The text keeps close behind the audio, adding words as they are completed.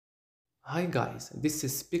Hi guys, this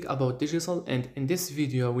is Speak About Digital, and in this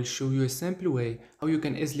video I will show you a simple way how you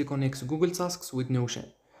can easily connect Google Tasks with Notion.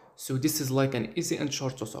 So this is like an easy and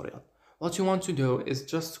short tutorial. What you want to do is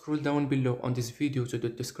just scroll down below on this video to the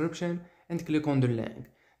description and click on the link.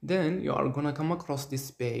 Then you are gonna come across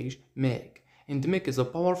this page, Make. And Make is a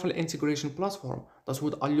powerful integration platform that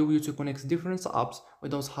would allow you to connect different apps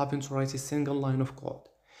without having to write a single line of code.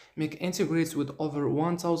 Make integrates with over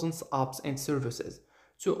 1000 apps and services.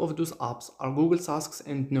 Two of those apps are Google Tasks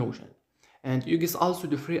and Notion. And you get also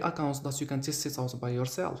the free accounts that you can test it out by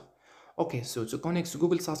yourself. Okay, so to connect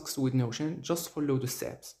Google Tasks with Notion, just follow the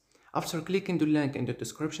steps. After clicking the link in the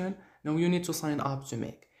description, now you need to sign up to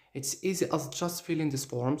Make. It's easy as just filling these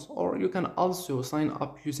forms, or you can also sign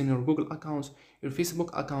up using your Google account, your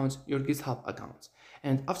Facebook account, your GitHub account.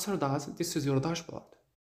 And after that, this is your dashboard.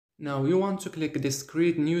 Now you want to click this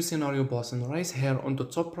create new scenario button right here on the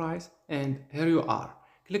top right, and here you are.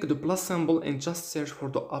 Click the plus symbol and just search for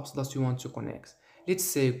the apps that you want to connect. Let's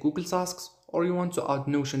say Google Tasks, or you want to add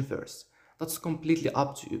Notion first. That's completely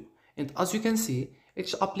up to you. And as you can see,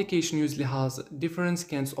 each application usually has different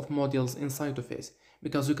kinds of modules inside of it,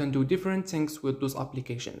 because you can do different things with those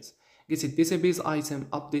applications. Get a database item,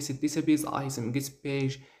 update a database item, get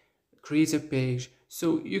page, create a page,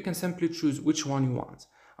 so you can simply choose which one you want.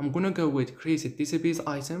 I'm gonna go with create a database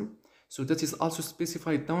item, so that is also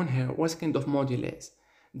specified down here what kind of module is.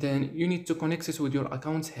 Then you need to connect it with your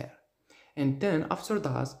account here. And then after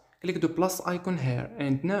that, click the plus icon here,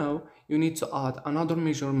 and now you need to add another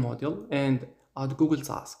major module and add Google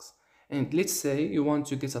Tasks. And let's say you want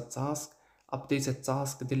to get a task, update a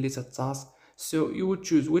task, delete a task, so you would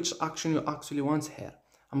choose which action you actually want here.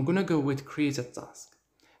 I'm gonna go with create a task.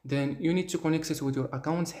 Then you need to connect it with your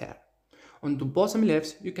account here. On the bottom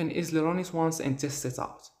left, you can easily run it once and test it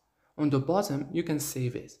out. On the bottom, you can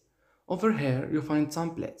save it. Over here, you find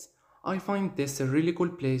templates. I find this a really cool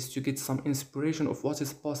place to get some inspiration of what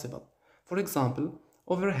is possible. For example,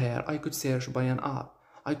 over here, I could search by an app.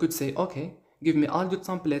 I could say, okay, give me all the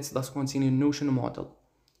templates that contain a Notion model.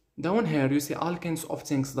 Down here, you see all kinds of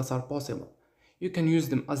things that are possible. You can use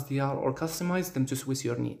them as they are or customize them to suit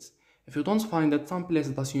your needs. If you don't find the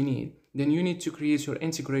templates that you need, then you need to create your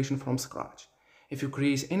integration from scratch. If you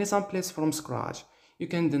create any templates from scratch, you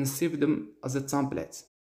can then save them as a template.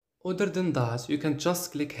 Other than that, you can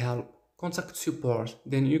just click help, contact support,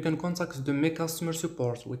 then you can contact the Make customer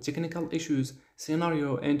support with technical issues,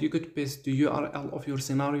 scenario, and you could paste the URL of your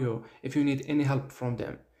scenario if you need any help from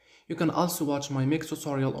them. You can also watch my Make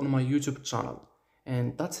tutorial on my YouTube channel.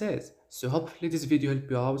 And that's it. So hopefully this video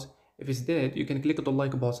helped you out. If it's did, you can click the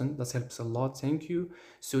like button, that helps a lot, thank you.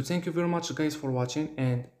 So thank you very much guys for watching,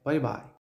 and bye bye.